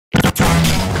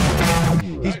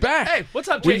He's back. Hey, what's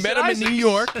up, Jason? We met him in New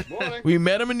York. We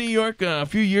met him in New York a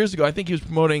few years ago. I think he was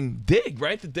promoting Dig,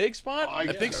 right? The Dig spot?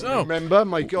 I think so. Remember?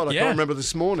 My God, I can't remember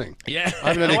this morning. Yeah. I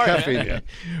haven't had any caffeine yet.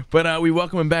 But we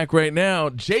welcome him back right now.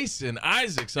 Jason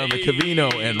Isaacs on the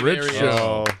Covino and Rich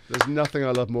Show. There's nothing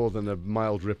I love more than a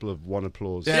mild ripple of one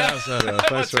applause. Yeah.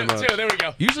 Thanks very much. There we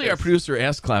go. Usually our producer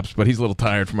ass claps, but he's a little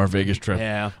tired from our Vegas trip.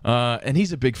 Yeah. And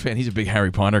he's a big fan. He's a big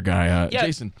Harry Potter guy.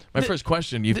 Jason, my first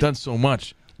question, you've done so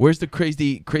much. Where's the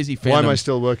crazy fandom? Why am I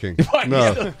still working?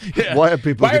 No. Yeah. Why are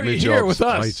people Why giving are me you jobs? here with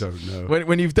us? I don't know.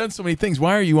 When you've done so many things,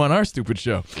 why are you on our stupid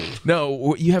show?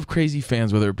 No, you have crazy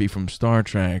fans, whether it be from Star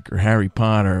Trek or Harry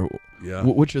Potter. Yeah.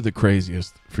 Which are the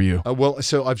craziest for you? Well,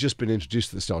 so I've just been introduced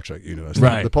to the Star Trek universe.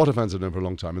 Right. The Potter fans I've known for a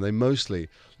long time, and they mostly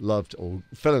loved or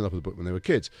fell in love with the book when they were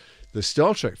kids. The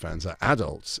Star Trek fans are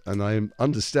adults, and I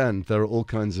understand there are all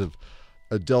kinds of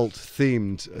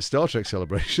adult-themed Star Trek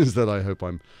celebrations that I hope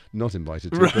I'm not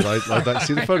invited to, but I'd like to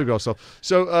see the photographs of.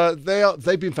 So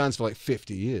they've been fans for like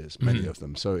 50 years, many of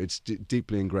them, so it's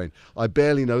deeply ingrained. I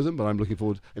barely know them, but I'm looking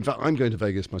forward. In fact, I'm going to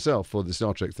Vegas myself for the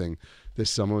Star Trek thing this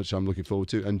summer, which I'm looking forward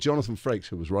to. And Jonathan Frakes,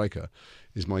 who was Riker,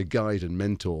 is my guide and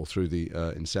mentor through the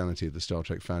insanity of the Star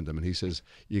Trek fandom, and he says,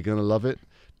 you're going to love it,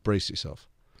 brace yourself.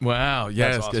 Wow,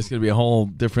 yes, awesome. It's going to be a whole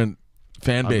different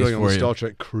fan base I'm going for on the you. Star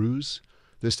Trek cruise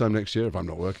this time next year if I'm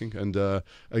not working. And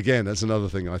again, that's another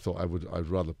thing I thought I'd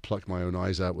rather pluck my own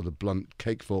eyes out with a blunt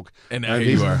cake fork. And now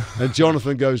you are. And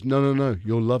Jonathan goes, no,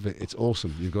 you'll love it. It's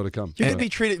awesome. You've got to come. You're gonna be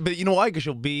treated, but you know why? Because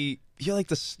you'll be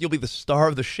the star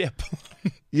of the ship.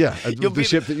 Yeah, the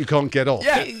ship that you can't get off.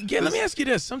 Yeah, let me ask you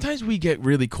this. Sometimes we get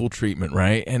really cool treatment,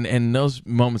 right? And those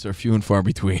moments are few and far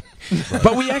between.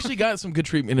 But we actually got some good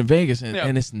treatment in Vegas,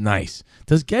 and it's nice.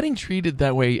 Does getting treated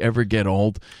that way ever get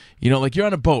old? You know, like you're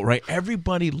on a boat, right?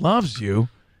 Everybody loves you.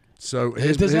 So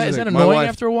is that annoying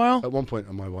after a while? At one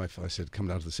point, my wife, I said, come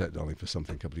down to the set, darling, for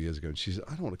something a couple of years ago. And she said,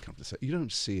 I don't want to come to the set. You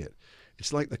don't see it.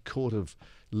 It's like the court of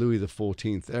Louis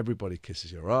XIV. Everybody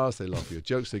kisses your ass. They laugh at your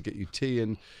jokes. They get you tea,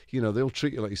 and they'll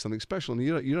treat you like you're something special. And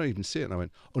you don't even see it. And I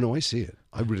went, oh no, I see it.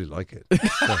 I really like it.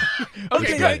 So,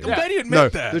 okay, I'm glad you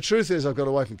admit that. The truth is, I've got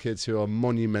a wife and kids who are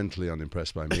monumentally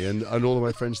unimpressed by me, and all of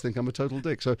my friends think I'm a total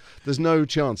dick. So there's no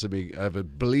chance of me ever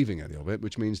believing any of it,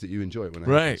 which means that you enjoy it when it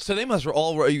happens. So they must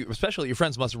all, especially your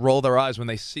friends, must roll their eyes when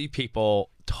they see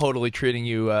people totally treating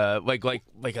you like a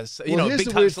here's big the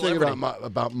time weird celebrity. thing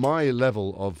about my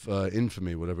level of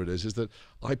infamy, whatever it is that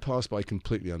I pass by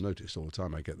completely unnoticed all the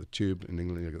time. I get the tube in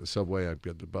England, I get the subway, I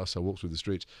get the bus, I walk through the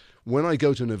streets. When I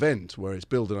go to an event where it's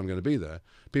billed that I'm going to be there,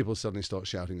 people suddenly start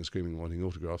shouting and screaming, wanting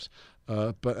autographs.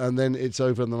 And then it's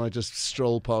over, and then I just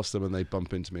stroll past them, and they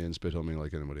bump into me and spit on me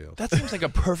like anybody else. That seems like a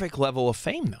perfect level of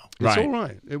fame, though. It's all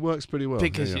right. It works pretty well.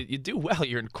 Because you do well.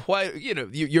 You're in quite,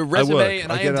 your resume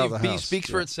and IMDb speaks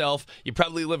for yeah. itself. You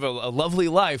probably live a lovely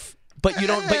life. But you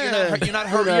don't. But you're not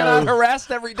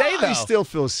harassed every day, though. I still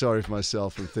feel sorry for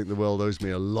myself and think the world owes me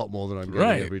a lot more than I'm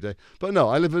getting every day. But no,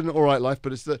 I live an all right life.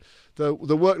 But it's the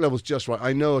work level's just right.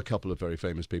 I know a couple of very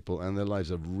famous people, and their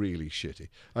lives are really shitty.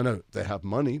 I know they have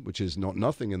money, which is not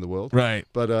nothing in the world. Right.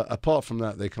 But apart from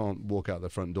that, they can't walk out their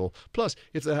front door. Plus,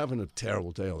 if they're having a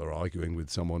terrible day, or they're arguing with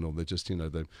someone, or they're just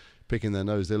they're picking their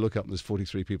nose, they look up and there's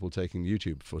 43 people taking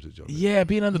YouTube footage of it. Yeah,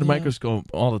 being under the microscope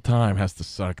all the time has to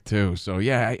suck too. So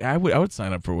yeah, I would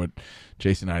sign up for what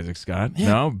Jason Isaacs got. Yeah.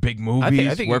 No, big movies,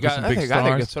 I think work with some big stars. I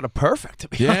think it's sort of perfect, to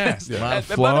be honest. A lot of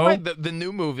By flow. the way, the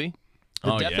new movie,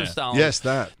 Death of Stalin. Yes,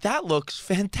 that looks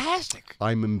fantastic.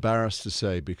 I'm embarrassed to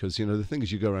say, because the thing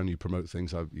is, you go around and you promote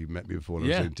things. You met me before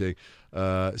when I was doing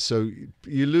so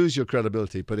you lose your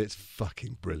credibility, but it's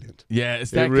fucking brilliant. Yeah,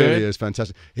 it's that it really good? is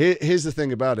fantastic. Here's the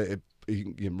thing about it.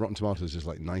 Rotten Tomatoes is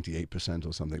like 98%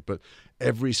 or something, but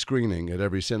every screening at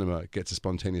every cinema gets a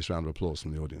spontaneous round of applause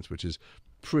from the audience, which is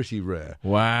pretty rare.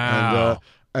 Wow.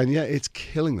 And yeah, it's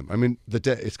killing them. I mean,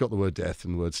 it's got the word death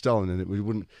and the word Stalin in it. We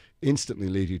wouldn't instantly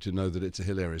lead you to know that it's a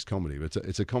hilarious comedy, but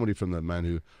it's a comedy from the man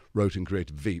who wrote and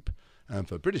created Veep. And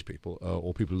for British people,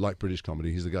 or people who like British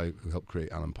comedy, he's the guy who helped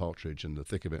create Alan Partridge and The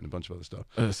Thick of It and a bunch of other stuff.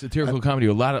 Satirical comedy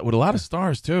with a lot of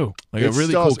stars too, like a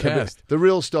really cool cast. The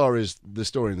real star is the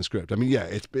story and the script. I mean, yeah,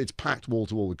 it's packed wall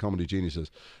to wall with comedy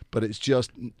geniuses, but it's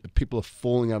just people are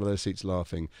falling out of their seats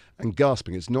laughing and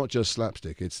gasping. It's not just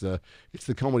slapstick. It's the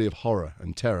comedy of horror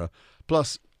and terror.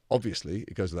 Plus, obviously,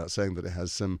 it goes without saying that it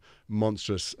has some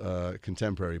monstrous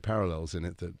contemporary parallels in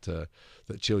it that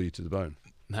chill you to the bone.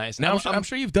 Nice. Now, I'm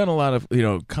sure you've done a lot of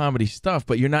comedy stuff,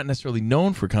 but you're not necessarily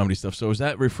known for comedy stuff. So is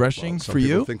that refreshing Some for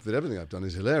people you? think that everything I've done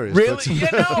is hilarious. Really? But,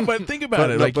 Yeah, no, but think about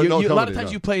it. no, Like but not a lot comedy, of times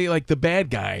no. you play like the bad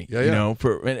guy. Yeah, You know,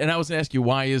 and I was going to ask you,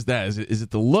 why is that? Is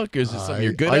it the look, or is it something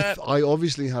you're good at? I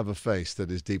obviously have a face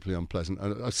that is deeply unpleasant.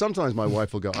 And sometimes my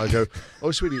wife will go, I go,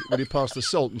 oh, sweetie, will you pass the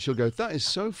salt? And she'll go, that is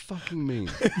so fucking mean.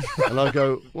 And I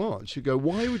go, what? And she'll go,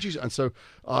 why would you? And so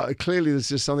clearly there's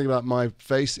just something about my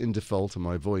face in default and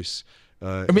my voice.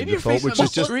 Maybe your face on the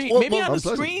screen. Maybe on the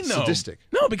screen, though. Sadistic.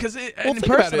 No, because in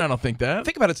person, I don't think that.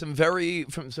 Think about it. Some very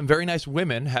nice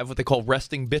women have what they call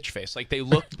resting bitch face. Like they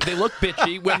look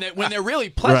bitchy when they're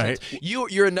really pleasant. Right.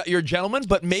 You're a gentleman,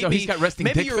 but maybe so he's got resting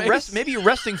maybe dick your face? maybe your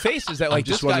resting face is that like I'm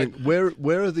just this guy. wondering,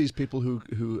 where are these people who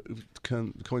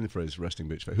can coin the phrase resting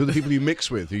bitch face? Who are the people you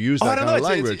mix with who use that I don't kind know.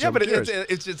 of language? Yeah, I'm but curious.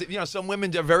 it's some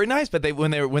women are very nice, but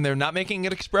when they're not making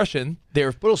an expression,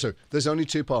 they're. But also, there's only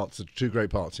two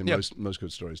great parts in most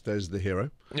good stories. There's the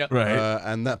hero, Right.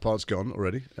 and that part's gone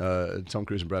already. Tom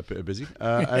Cruise and Brad Pitt are busy,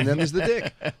 and then there's the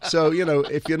dick. So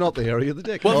if you're not the hero, you're the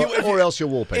dick, or else you're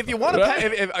wallpaper. If you want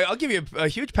to, I'll give you a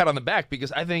huge pat on the back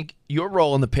because I think your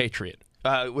role in The Patriot.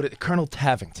 Colonel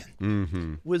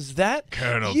Tavington was that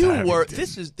Colonel you Tavington. were.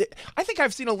 This is. I think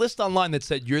I've seen a list online that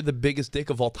said you're the biggest dick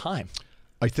of all time.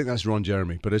 I think that's Ron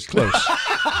Jeremy, but it's close.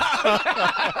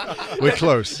 We're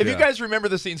close. If you guys remember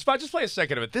the scene, Spot, just play a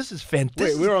second of it. This is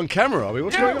fantastic. Wait, we're on camera, are we?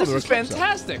 What's going on? This There is are clips out.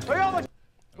 fantastic.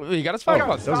 You got a spot.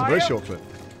 Oh, that was a very short clip.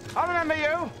 I remember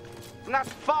you. From that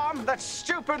farm, that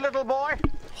stupid little boy.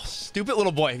 Stupid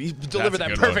little boy. You delivered that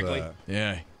That's a good perfectly.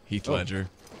 Yeah, Heath Ledger.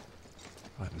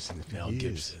 I haven't seen it for Mel years.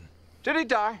 Gibson. Did he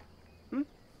die?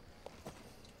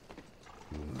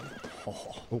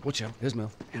 Oh, watch out. Here's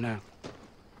Mel. You know,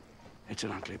 it's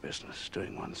an ugly business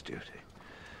doing one's duty.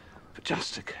 But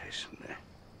just occasionally,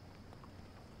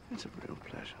 it's a real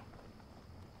pleasure.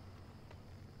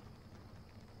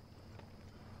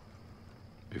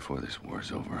 Before this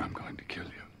war's over, I'm going to kill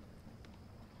you.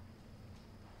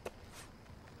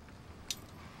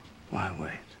 Why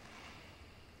wait?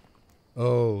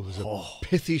 Oh, there's a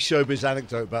pithy showbiz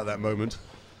anecdote about that moment.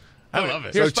 I love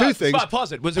it. So two things. Spot,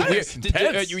 pause it. Was it weird? That's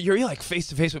intense. You're like face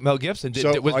to face with Mel Gibson. Did,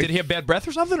 So did he have bad breath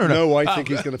or something? Or no? No, I think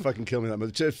he's going to fucking kill me that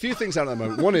moment. So a few things out of that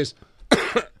moment. One is,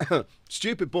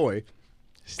 Stupid Boy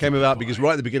came about because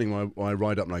right at the beginning when I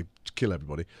ride up and I kill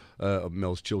everybody,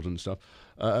 Mel's children and stuff,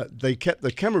 they kept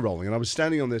the camera rolling and I was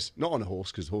standing on this, not on a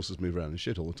horse because horses move around and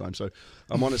shit all the time, so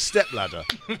I'm on a step ladder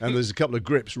and there's a couple of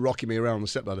grips rocking me around on the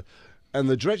step ladder and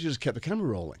the director just kept the camera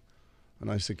rolling. And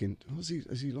I was thinking, has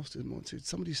he lost it?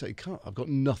 Somebody say cut. I've got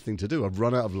nothing to do. I've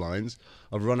run out of lines.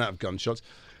 I've run out of gunshots.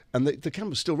 And the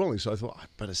camera's still rolling, so I thought, I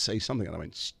better say something. And I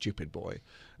went, Stupid Boy.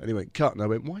 And he went, cut. And I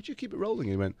went, why'd you keep it rolling?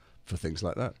 And he went, for things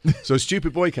like that. So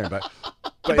Stupid Boy came back.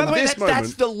 But By the way, this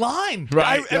that's the line.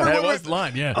 Right. Everyone That was the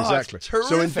line, yeah. Oh, Exactly. it's So in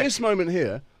terrific. this moment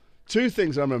here, two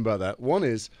things I remember about that. One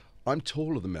is, I'm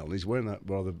taller than Mel, and he's wearing that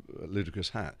rather ludicrous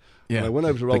hat. Yeah. And I went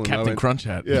over to The Roland. and I Captain went, Crunch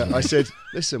hat. Yeah, I said,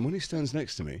 listen, when he stands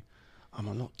next to me, I'm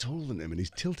a lot taller than him, and he's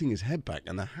tilting his head back,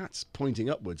 and the hat's pointing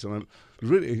upwards. And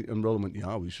and Roland went,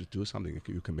 yeah, we should do something.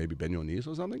 You can maybe bend your knees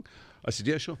or something. I said,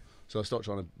 yeah, sure. So I start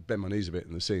trying to bend my knees a bit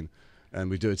in the scene, and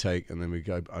we do a take, and then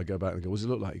I go back and go, what does it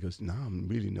look like? He goes, no, I'm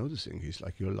really noticing. He's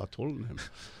like, you're a lot taller than him.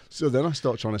 So then I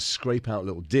start trying to scrape out a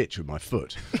little ditch with my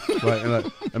foot. Right,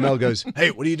 and Mel goes,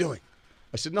 hey, what are you doing?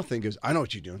 I said, nothing. He goes, I know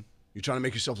what you're doing. You're trying to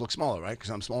make yourself look smaller, right? Because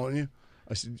I'm smaller than you.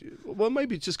 I said, well,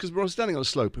 maybe just because we're standing on a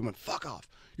slope. He went, fuck off.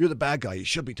 You're the bad guy. You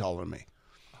should be taller than me.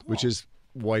 Which is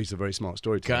why he's a very smart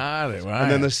storyteller. Got it, right.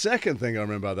 And then the second thing I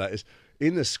remember about that is,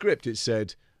 in the script it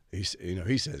said, he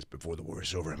says, before the war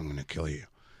is over, I'm going to kill you.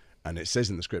 And it says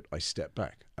in the script, I step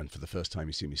back. And for the first time,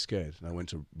 you see me scared. And I went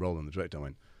to Roland, the director, I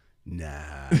went, nah.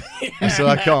 I said,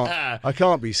 I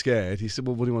can't be scared. He said,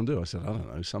 well, what do you want to do? I said, I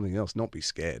don't know, something else. Not be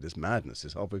scared. It's madness.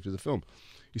 It's halfway through the film.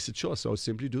 He said, sure. So I'll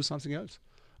simply do something else.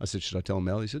 I said, should I tell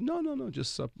Mel? He said, no,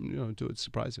 just do it,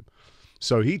 surprise him.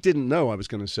 So he didn't know I was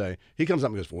going to say. He comes up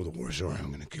and goes, "For the war's over, I'm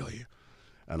going to kill you."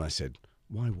 And I said,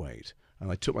 "Why wait?"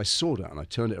 And I took my sword out and I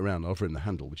turned it around over in the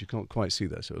handle, which you can't quite see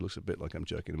there, so it looks a bit like I'm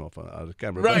jerking him off out of the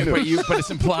camera. Right, but but it's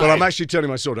implied. But I'm actually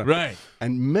turning my sword out. Right.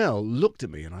 And Mel looked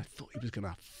at me and I thought he was going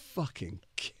to fucking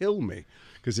kill me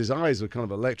because his eyes were kind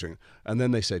of electric. And then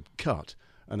they said, cut.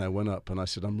 And I went up and I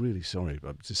said, I'm really sorry,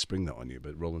 but to spring that on you.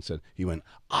 But Roland said, he went,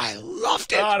 I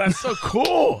loved it. Oh, that's so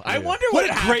cool. I wonder what a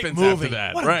great happens movie. after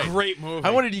that. What right. a great movie. I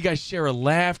wonder, do you guys share a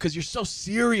laugh? Because you're so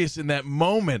serious in that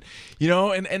moment. You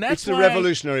know, and that's It's the why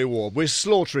Revolutionary War. We're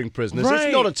slaughtering prisoners. Right.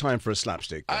 It's not a time for a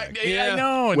slapstick gag. I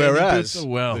know. And Whereas, you did so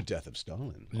well. the Death of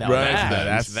Stalin. Now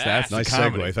That's that. Nice the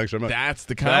comedy. segue. Thanks very much. That's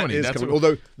the comedy. That is That's comedy.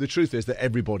 Although the truth is that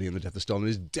everybody in the Death of Stalin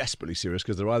is desperately serious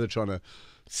because they're either trying to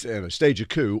stage a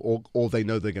coup or they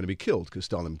know they're going to be killed because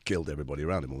Stalin killed everybody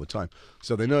around him all the time.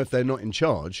 So they know if they're not in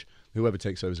charge, whoever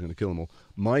takes over is going to kill them all.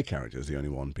 My character is the only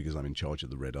one because I'm in charge of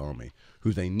the Red Army,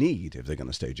 who they need if they're going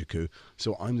to stage a coup.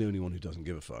 So I'm the only one who doesn't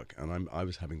give a fuck. And I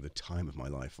was having the time of my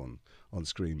life on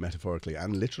screen, metaphorically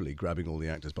and literally grabbing all the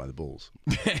actors by the balls.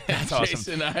 That's awesome.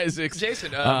 Jason Isaacs.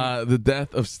 Jason, The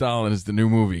Death of Stalin is the new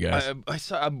movie, guys. I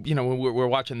saw, when we're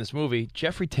watching this movie,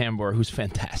 Jeffrey Tambor, who's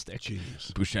fantastic.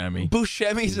 Genius. Buscemi.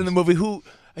 Buscemi's in the movie.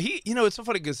 It's so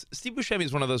funny because Steve Buscemi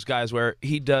is one of those guys where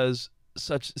he does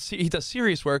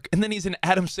serious work, and then he's in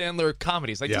Adam Sandler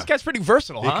comedies. Like, this guy's pretty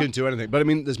versatile, He huh? can do anything. But I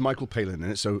mean, there's Michael Palin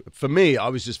in it. So for me, I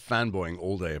was just fanboying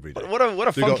all day, every day. What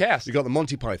a fun cast. You got the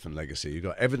Monty Python legacy. You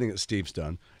got everything that Steve's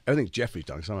done, everything Jeffrey's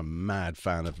done. Because I'm a mad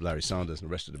fan of Larry Sanders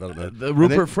and Arrested Development. The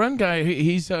Rupert Friend guy,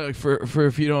 he's for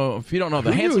if you don't know,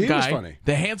 the handsome guy,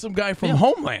 the handsome guy from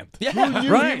Homeland. Yeah, Who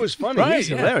knew right. he was funny? Right, He's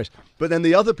hilarious. But then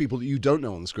the other people that you don't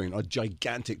know on the screen are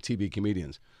gigantic TV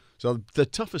comedians. So the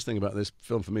toughest thing about this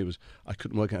film for me was I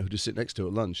couldn't work out who to sit next to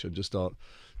at lunch and just start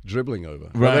dribbling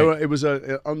over. Right. It was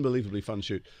an unbelievably fun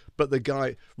shoot. But the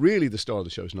guy, really the star of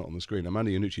the show is not on the screen. Amanda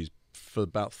Iannucci's, for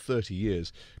about 30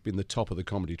 years, been the top of the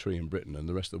comedy tree in Britain, and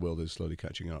the rest of the world is slowly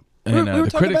catching up. And the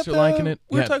critics are liking it.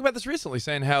 We were talking about this recently,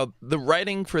 saying how the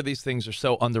writing for these things are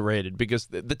so underrated because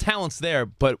the talent's there,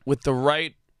 but with the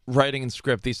right writing and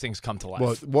script, these things come to life.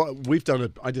 Well, what we've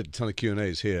done, I did a ton of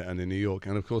Q&As here and in New York,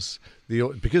 and of course,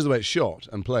 because of the way it's shot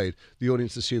and played, the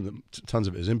audience assume that tons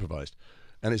of it is improvised.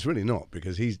 And it's really not,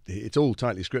 because it's all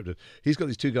tightly scripted. He's got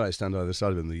these two guys stand either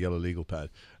side of him, the yellow legal pad,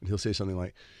 and he'll say something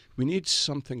like, we need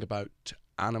something about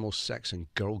animal sex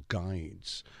and girl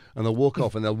guides. And they'll walk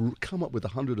off and they'll come up with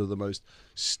 100 of the most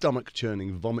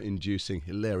stomach-churning, vomit-inducing,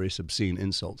 hilarious, obscene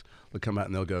insults. They'll come out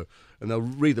and they'll go, and they'll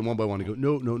read them one by one and go,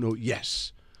 no, no, no,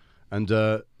 yes. And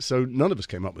so none of us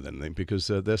came up with anything because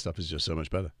their stuff is just so much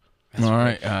better. All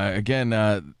right. Again,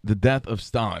 The Death of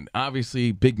Stalin.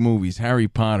 Obviously, big movies. Harry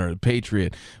Potter, The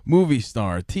Patriot, movie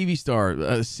star, TV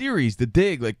star, series, The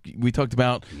Dig. Like we talked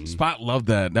about. Spot loved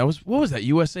that. What was that?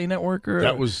 USA Network or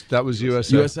That was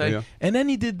USA. USA. Yeah. And then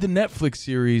he did the Netflix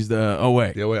series, The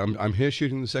Away. The Away. I'm here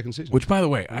shooting the second season. Which, by the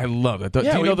way, I love. Do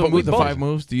Yeah, you know we the both. 5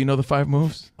 moves? Do you know the 5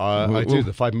 moves? I do.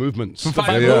 The 5 movements. The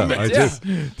five movements,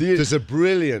 I do. There's a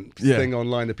brilliant thing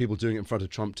online of people doing it in front of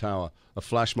Trump Tower. A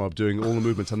flash mob doing all the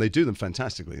movements, and they do them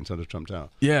fantastically in front of Trump Tower.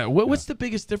 Yeah. What's the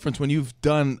biggest difference when you've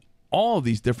done all of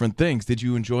these different things? Did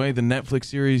you enjoy the Netflix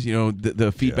series? You know,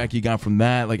 the feedback you got from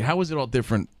that. Like, how was it all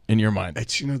different in your mind?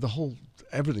 It's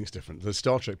everything's different. The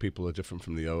Star Trek people are different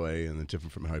from the OA, and they're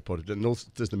different from Harry Potter. And also,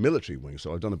 there's the military wing.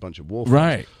 So I've done a bunch of war films.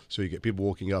 Right. So you get people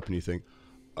walking up, and you think,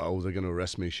 oh, they're going to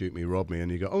arrest me, shoot me, rob me, and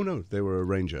you go, oh no, they were a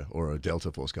Ranger or a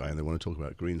Delta Force guy, and they want to talk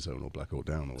about Green Zone or Black Hawk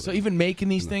Down. Or whatever. So even making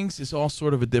these things is all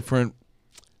sort of a different.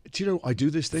 Do you know, I do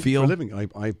this thing Feel? for a living.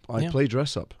 I play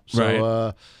dress up. So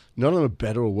Right. none of them are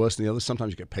better or worse than the others.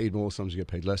 Sometimes you get paid more, sometimes you get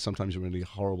paid less. Sometimes you're in a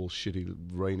horrible, shitty,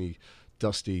 rainy,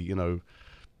 dusty,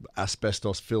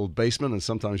 asbestos-filled basement, and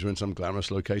sometimes you're in some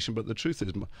glamorous location. But the truth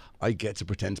is, I get to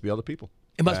pretend to be other people.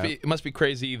 It must be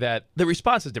crazy that the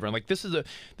response is different. Like this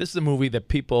is a movie that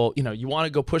people, you want to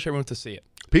go push everyone to see it.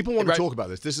 People want Right. to talk about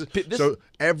this. So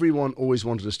everyone always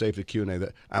wanted to stay for the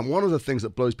Q&A. And one of the things that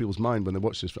blows people's mind when they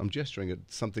watch this, I'm gesturing at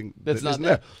something That's that not isn't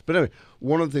there. there. But anyway,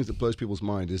 one of the things that blows people's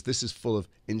mind is this is full of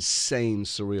insane,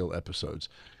 surreal episodes,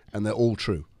 and they're all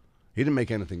true. He didn't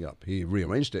make anything up. He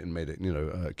rearranged it and made it,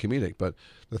 comedic. But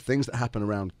the things that happen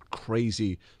around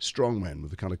crazy strongmen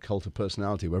with the kind of cult of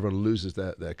personality, where everyone loses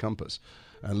their compass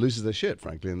and loses their shit,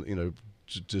 frankly, and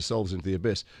dissolves into the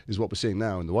abyss, is what we're seeing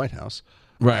now in the White House.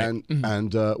 Right.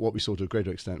 And what we saw to a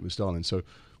greater extent with Stalin. So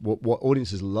what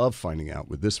audiences love finding out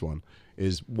with this one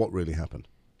is what really happened.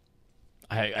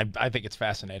 I think it's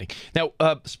fascinating. Now,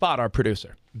 Spot, our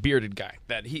producer, bearded guy,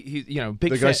 that he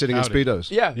big The guy sitting in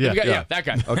Speedos. Yeah, that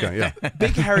guy. Okay, yeah.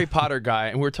 Big Harry Potter guy,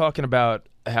 and we're talking about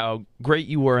how great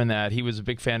you were in that. He was a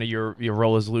big fan of your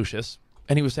role as Lucius,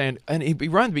 and he was saying, and he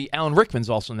reminded me, Alan Rickman's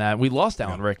also in that. We lost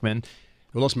Alan Rickman.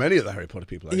 We lost many of the Harry Potter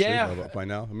people, actually, Yeah. by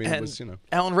now. I mean, it was,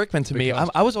 Alan Rickman, to me,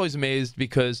 I was always amazed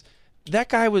because that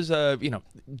guy was,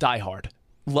 Die Hard.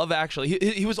 Love Actually.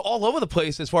 He was all over the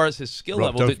place as far as his skill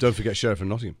Rob, level. don't forget Sheriff of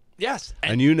Nottingham. Yes.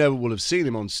 And you never will have seen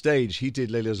him on stage. He did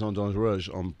Les Liaisons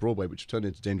Dangereuses on Broadway, which turned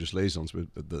into Dangerous Liaisons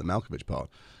with the Malkovich part.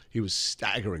 He was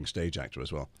staggering stage actor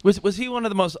as well. Was he one of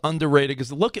the most underrated?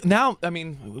 Because look now, I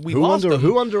mean, we lost him.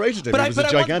 Who underrated him? He was a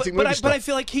gigantic movie star. But I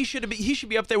feel like he should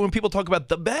be up there when people talk about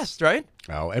the best, right?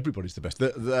 Oh, everybody's the best.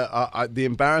 The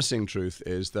embarrassing truth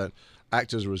is that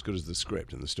actors are as good as the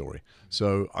script and the story.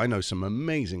 So I know some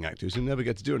amazing actors who never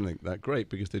get to do anything that great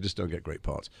because they just don't get great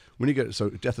parts. When you get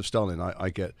Death of Stalin, I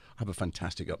have a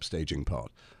fantastic upstaging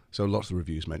part. So lots of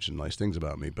reviews mention nice things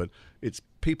about me, but it's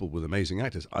people with amazing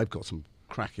actors. I've got some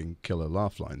cracking killer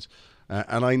laugh lines.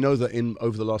 And I know that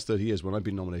over the last 30 years, when I've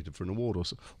been nominated for an award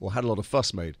or had a lot of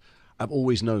fuss made, I've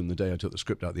always known the day I took the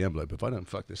script out of the envelope, if I don't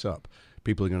fuck this up,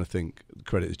 people are going to think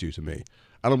credit is due to me.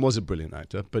 Alan was a brilliant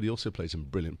actor, but he also played some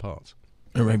brilliant parts.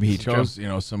 Or maybe he chose,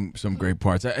 some great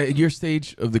parts. At your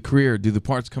stage of the career, do the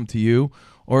parts come to you,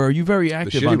 or are you very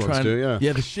active on trying?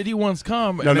 Yeah, the shitty ones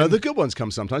come. No, the good ones come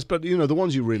sometimes, but the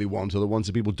ones you really want are the ones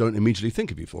that people don't immediately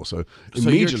think of you for. So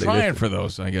you're trying for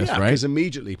those, I guess, right? Because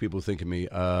immediately people think of me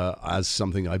as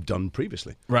something I've done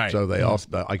previously. Right. So they ask.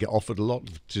 I get offered a lot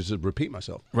to repeat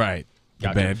myself. Right. The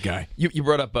bad guy. You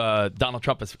brought up Donald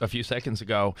Trump a few seconds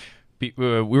ago. We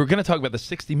were going to talk about the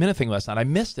 60-minute thing last night. I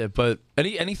missed it, but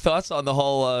any thoughts on the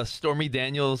whole Stormy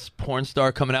Daniels porn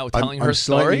star coming out telling her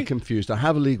story? I'm slightly confused. I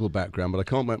have a legal background, but I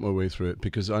can't make my way through it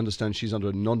because I understand she's under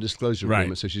a non-disclosure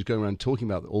agreement, so she's going around talking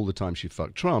about all the time she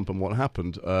fucked Trump and what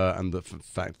happened, and the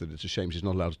fact that it's a shame she's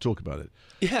not allowed to talk about it.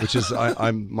 Yeah. Which is,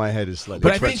 my head is slightly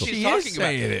But I think she is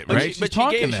saying it, right? She's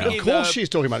talking now. Of course she's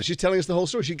talking about it. She's telling us the whole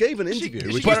story. She gave an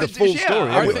interview, which was the full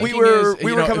story. Anyway.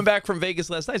 We were coming back from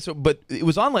Vegas last night, but it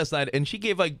was on last night, and she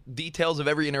gave details of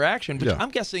every interaction, which I'm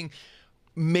guessing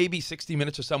maybe 60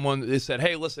 Minutes or someone said,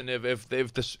 hey, listen, if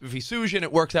he sues you and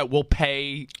it works out, we'll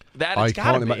pay that. I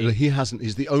can't imagine. He hasn't.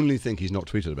 He's the only thing he's not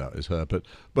tweeted about is her.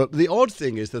 But the odd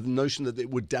thing is that the notion that it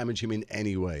would damage him in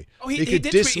any way. Oh, he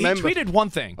tweeted one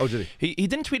thing. Oh, did he? He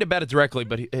didn't tweet about it directly,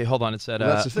 but hold on. It said,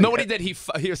 no, what he did,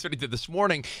 here's what he did this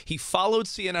morning. He followed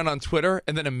CNN on Twitter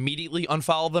and then immediately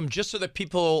unfollowed them just so that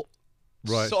people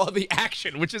saw the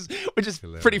action, which is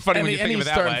pretty funny when you think of it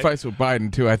that way. And he's starting fights with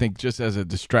Biden too. I think just as a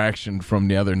distraction from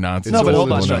the other nonsense. No, but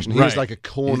hold on, he's like a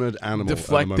cornered animal,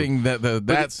 deflecting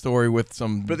that story with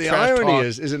some. But the irony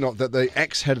is it not that the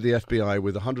ex-head of the FBI,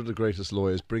 with 100 of the greatest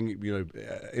lawyers,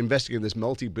 investigating this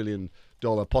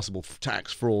multi-billion-dollar possible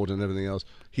tax fraud and everything else,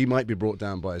 he might be brought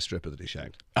down by a stripper that he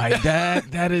shagged.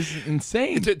 That is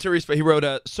insane. Teresa, he wrote,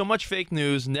 so much fake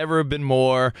news, never have been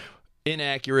more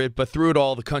inaccurate, but through it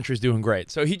all, the country's doing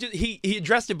great. So he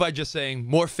addressed it by just saying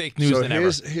more fake news than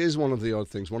ever. Here's one of the odd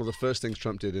things. One of the first things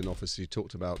Trump did in office, he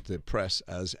talked about the press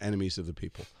as enemies of the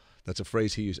people. That's a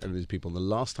phrase he used, enemies of the people. And the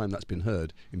last time that's been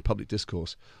heard in public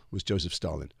discourse was Joseph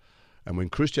Stalin. And when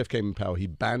Khrushchev came in power, he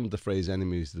banned the phrase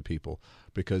enemies of the people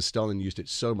because Stalin used it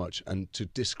so much and to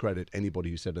discredit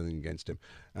anybody who said anything against him.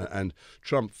 And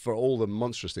Trump, for all the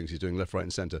monstrous things he's doing left, right,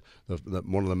 and center,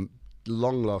 one of them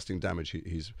long-lasting damage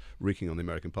he's wreaking on the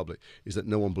American public is that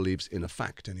no one believes in a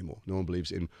fact anymore. No one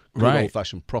believes in good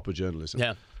old-fashioned proper journalism.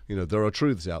 Yeah. There are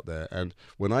truths out there, and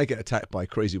when I get attacked by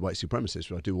crazy white supremacists,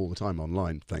 which I do all the time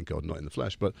online, thank God, not in the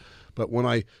flesh, but when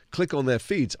I click on their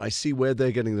feeds, I see where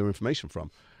they're getting their information from.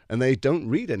 And they don't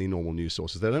read any normal news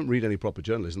sources. They don't read any proper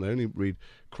journalism. They only read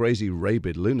crazy,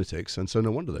 rabid lunatics, and so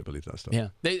no wonder they believe that stuff. Yeah,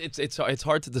 it's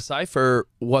hard to decipher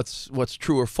what's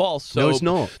true or false. So no, it's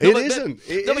not. It isn't.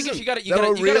 Because you got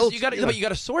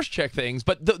to source check things,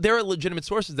 but there are legitimate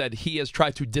sources that he has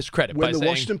tried to discredit. When by the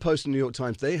Washington Post and New York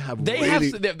Times, they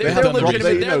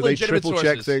legitimate triple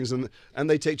check sources. things and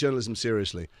they take journalism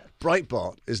seriously.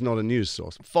 Breitbart is not a news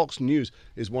source. Fox News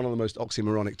is one of the most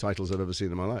oxymoronic titles I've ever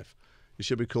seen in my life. It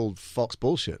should be called Fox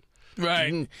Bullshit.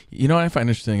 Right. You know what I find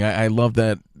interesting? I love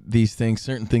that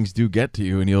certain things do get to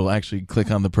you, and you'll actually click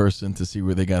on the person to see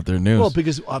where they got their news. Well,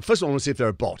 because first of all, I want to see if they're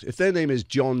a bot. If their name is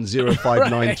John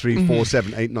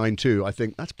 0593478892, I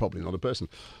think that's probably not a person.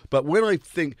 But when I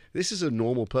think this is a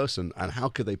normal person, and how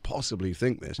could they possibly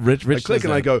think this? Rich I click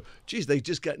and I go, geez, they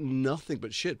just get nothing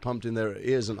but shit pumped in their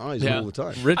ears and eyes all the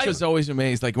time. Rich is always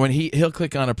amazed. Like when he'll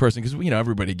click on a person, because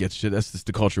everybody gets shit. That's just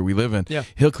the culture we live in. Yeah.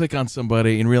 He'll click on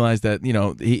somebody and realize that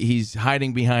he's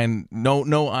hiding behind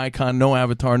no icon, no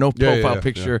avatar, no profile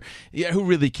picture. Yeah, who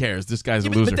really cares? This guy's a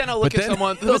loser. But then I'll look at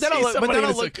someone. But then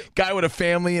I'll look a guy with a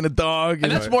family and a dog,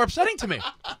 and that's more upsetting to me.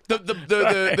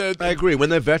 I agree. When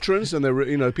they're veterans and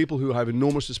they're people who have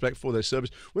enormous respect for their service,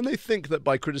 when they think that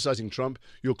by criticizing Trump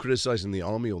you're criticizing the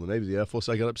Army or the Navy, the Air Force,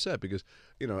 I get upset because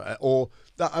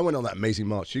I went on that amazing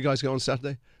march. You guys go on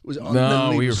Saturday? It was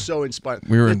we were so inspiring.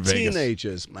 We were the in Vegas.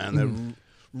 Teenagers, man, they're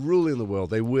ruling the world.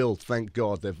 They will, thank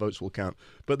God, their votes will count.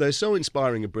 But they're so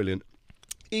inspiring and brilliant.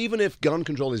 Even if gun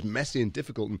control is messy and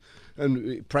difficult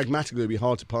and pragmatically it would be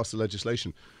hard to pass the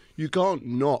legislation, you can't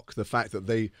knock the fact that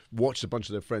they watched a bunch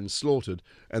of their friends slaughtered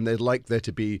and they'd like there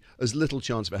to be as little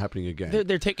chance of it happening again.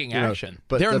 They're taking action.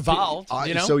 But they're involved,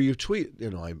 So you tweet, I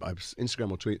Instagram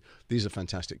will tweet, these are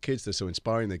fantastic kids. They're so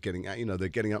inspiring. They're getting out, they're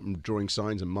getting up and drawing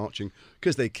signs and marching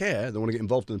because they care. They want to get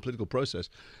involved in the political process.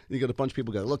 And you got a bunch of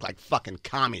people go, look like fucking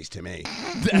commies to me.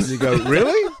 And you go,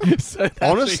 really? So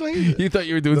Honestly? You thought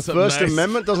you were doing something First nice.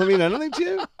 Amendment doesn't mean anything to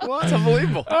you? What? It's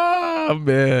unbelievable. Oh,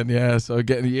 man. Yeah. So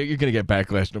again, you're going to get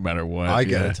backlash no matter what. I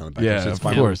get a ton of backlash. Yeah, It's of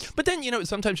fine. course. But then,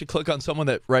 sometimes you click on someone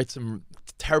that writes some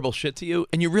terrible shit to you,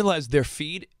 and you realize their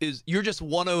feed is, you're just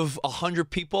one of 100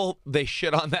 people they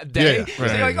shit on that day. Yeah. So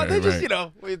you're like, oh, they just,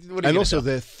 what are you And also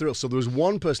they're thrilled. So there was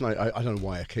one person, I don't know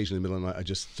why, occasionally in the middle of the night, I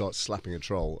just start slapping a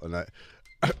troll,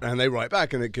 and they write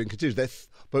back, and it continues.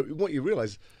 But what you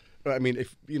realize, I mean,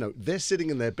 if they're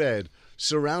sitting in their bed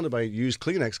surrounded by used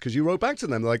Kleenex because you wrote back to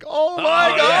them. They're like, "Oh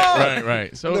my God!"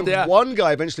 Right. So and then one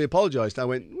guy eventually apologized. I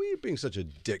went, "What are you being such a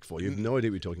dick for? You have no idea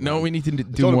what you're talking about." No, we need to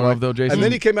do more of though, Jason. And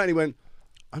then he came out and he went,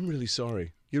 "I'm really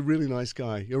sorry. You're a really nice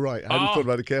guy. You're right. I hadn't thought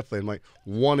about it carefully." I'm like,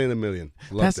 1 in a million.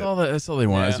 That's all they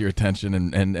want is your attention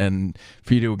and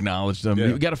for you to acknowledge them. Yeah.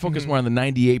 You got to focus more on the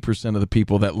 98% of the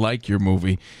people that like your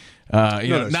movie.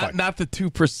 Not the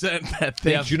 2% that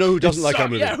think. Do you know who doesn't like our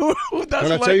movie? Yeah, who doesn't Can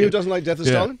I like tell you it? who doesn't like Death of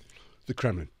Stalin? The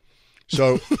Kremlin.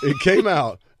 So it came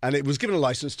out, and it was given a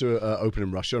license to open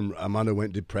in Russia, and Armando went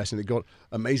and did press, and it got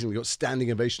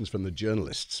standing ovations from the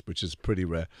journalists, which is pretty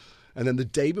rare. And then the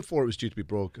day before it was due to be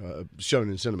shown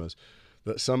in cinemas,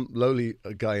 that some lowly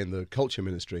guy in the culture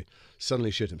ministry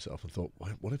suddenly shit himself and thought,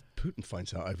 what if Putin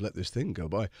finds out I've let this thing go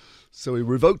by? So he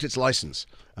revoked its license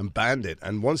and banned it.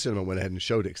 And one cinema went ahead and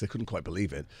showed it because they couldn't quite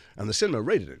believe it. And the cinema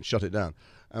raided it and shut it down.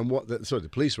 And the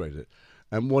police raided it.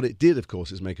 And what it did, of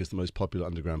course, is make us the most popular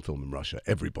underground film in Russia.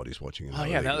 Everybody's watching it. Oh,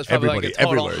 yeah, now there's probably like a total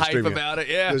everywhere is hype streaming about it,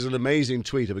 yeah. There's an amazing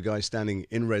tweet of a guy standing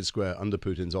in Red Square under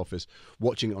Putin's office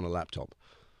watching it on a laptop.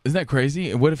 Isn't that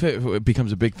crazy? What if it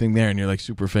becomes a big thing there and you're like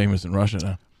super famous in Russia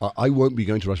now? I won't be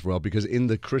going to Russia for a while because in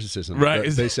the criticism,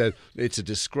 they said it's a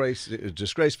disgrace,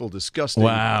 disgraceful, disgusting.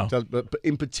 Wow. But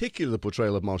in particular, the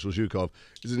portrayal of Marshal Zhukov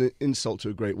is an insult to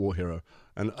a great war hero.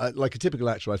 And like a typical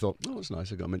actor, I thought, oh, that's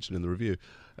nice. I got mentioned in the review.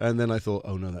 And then I thought,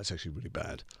 oh, no, that's actually really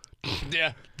bad.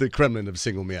 Yeah. The Kremlin have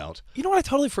singled me out. You know what I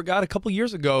totally forgot? A couple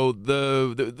years ago,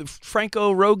 the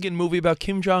Franco-Rogan movie about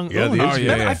Kim Jong-un.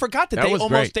 Yeah, I forgot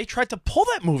that they tried to pull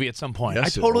that movie at some point.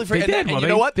 Yes, I totally forgot. They did. And you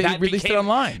know what? They That released it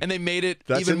online. And they made it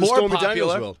That's even in the more Stormy popular.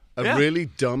 Daniels world. A really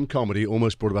dumb comedy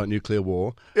almost brought about nuclear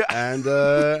war, and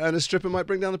a stripper might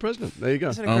bring down the president. There you go.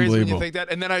 Isn't it crazy when you think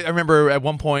that? And then I remember at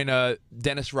one point,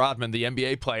 Dennis Rodman, the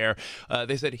NBA player,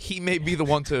 they said he may be the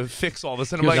one to fix all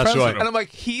this. And I'm like, That's right. And I'm like,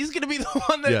 he's going to be the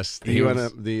one that. Yes,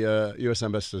 the U.S.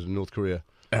 ambassador to North Korea.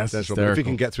 That's if he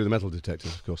can get through the metal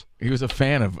detectors, of course. He was a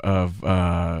fan of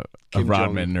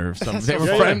Rodman or something. They were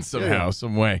Yeah, friends yeah. somehow, Yeah.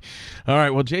 some way. All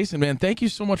right, well, Jason, man, thank you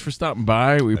so much for stopping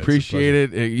by. We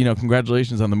appreciate it.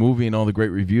 Congratulations on the movie and all the great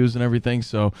reviews and everything.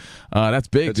 So that's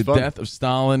big. The Death of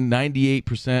Stalin,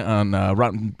 98% on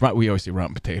Rotten. We always say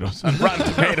Rotten Potatoes. On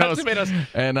Rotten Tomatoes.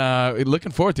 And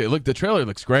looking forward to it. Look, the trailer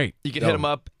looks great. You can hit him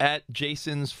up at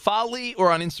Jason's Folly or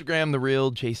on Instagram, The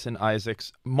Real Jason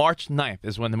Isaacs. March 9th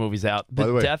is when the movie's out. By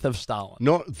the way, Death of Stalin.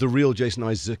 Not The Real Jason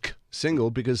Isaac single,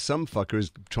 because some fucker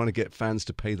is trying to get fans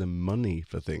to pay them money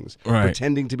for things,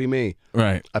 pretending to be me.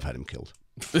 Right. I've had him killed.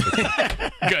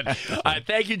 Good. All right,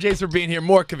 thank you, Jason, for being here.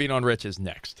 More Covino and Rich is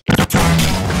next.